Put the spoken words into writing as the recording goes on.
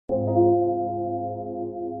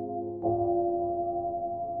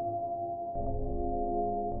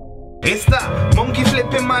It's that monkey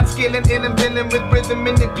flipping, mind scaling, ill and villain with rhythm,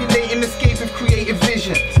 manipulating, escaping creative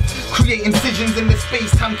visions. Create incisions in the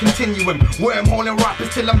space-time continuum. Wormholing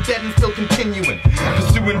rappers till I'm dead and still continuing.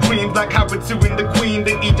 Pursuing dreams like Howard suing the queen.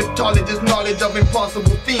 The Egyptologist knowledge of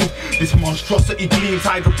impossible themes. This monstrosity gleams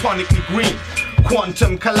hydroponically green.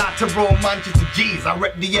 Quantum, collateral, Manchester G's. I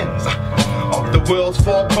rep the ends of the world's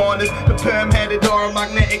four corners. The perm-headed or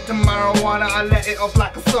magnetic to marijuana. I let it off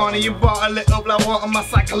like a sauna. You bottle it up like water. My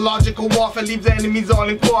psychological warfare leaves enemies all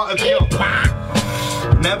in quarters.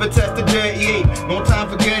 Never test a dirty 8. No time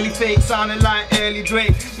for girly fake, sounding like early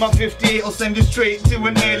Drake. My 58 will send you straight to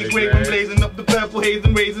an early grave. I'm blazing up the purple haze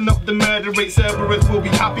and raising up the murder rate. Cerberus will be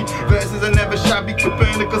happy, verses are never shabby.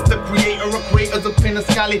 Copernicus the creator of creators up in a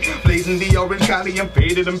scally. Blazing the orange cali, I'm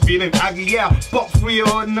faded, I'm feeling aggy. Yeah, pop free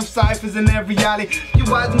ordering of ciphers in every alley. You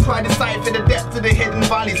eyes and try to decipher the depth of the hidden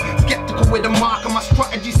valleys. Skeptical with the mark and my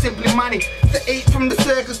strategy simply money. The 8 from the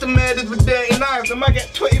circus, the murders with dirty knives. I might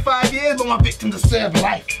get 25 years, but my victims are served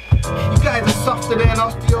life. You guys are softer than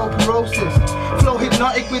osteoporosis. Flow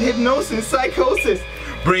hypnotic with hypnosis, psychosis.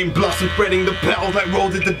 Brain blossom spreading the petals like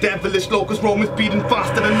roses. The devilish locust Romans speeding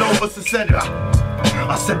faster than Novus, etc.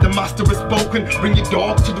 I said the master has spoken. Bring your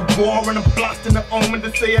dog to the war and I'm blasting the omen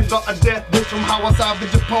to say I got a death wish from how I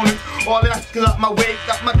savage opponents. All I ask is that my wake,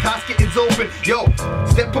 that my casket is open. Yo,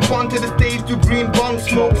 step up onto the stage, do green bong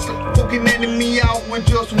smoke. Fucking enemy out with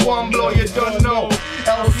just one blow, you don't know.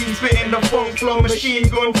 LC spitting the funk flow, machine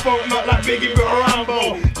gun funk, not like Biggie but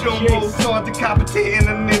Rambo. Jumbo sword decapitating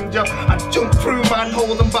a ninja. I jump through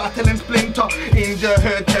manholes and battling splinter. Injure,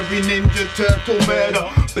 hurt every ninja, turtle murder.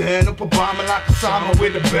 Burn up a bomber like a summer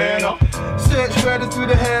with a burner. Search further through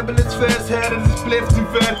the herbalist, first heard of the spliffs in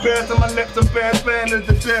third person. My lips are first burners,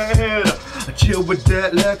 the dirt herder. I chill with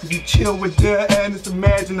dirt lurkers, you chill with dirt earners,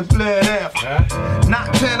 imagine the blood air.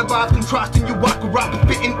 Not turnabout's contrasting you whack rappers,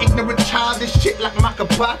 spitting ignorant childish shit like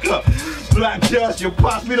Macabaka. Black just, you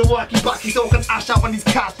pass me the walkie-talkie, so can ash out on these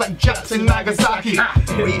cats like Jackson Nagasaki.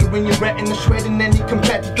 Read when you're retina, shredding any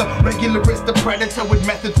competitor. Regularist, the predator with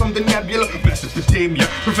methods from the nebula. Mesopotamia,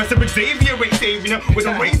 Professor Xavier ain't saving you. With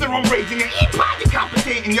a razor I'm raising you, E-pad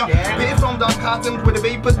decapitating you. Beer from dark costumes with the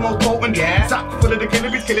vapors most potent. Sack full of the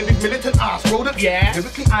cannabis, killing these militant ass rodents.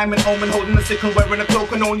 Lyrically I'm an omen, holding a sickle, wearing a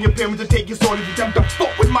cloak and only appearing to take your soul. If you attempt to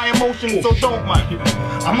fuck with my emotions, so don't mind.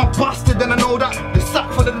 I'm a bastard and I know that. The sack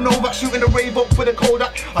full of the Novak, shooting the rave up for the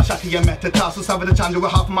Kodak. I shatter your metatarsals, have the chance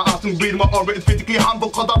with half of my ass and breathe my aura is physically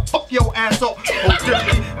harmful cause I'll fuck your ass up. Oh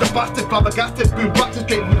dirty, the bastard, flabbergasted, boom, practice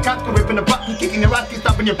straight from the cat, go ripping the back and kicking your ass, keep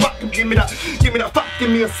stabbing your back. Give me that fuck,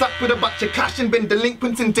 give me a sack with a batch of cash and been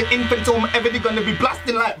delinquents into infants, so I'm ever gonna be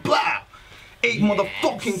blasting like blah. 8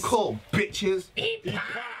 motherfucking cold bitches.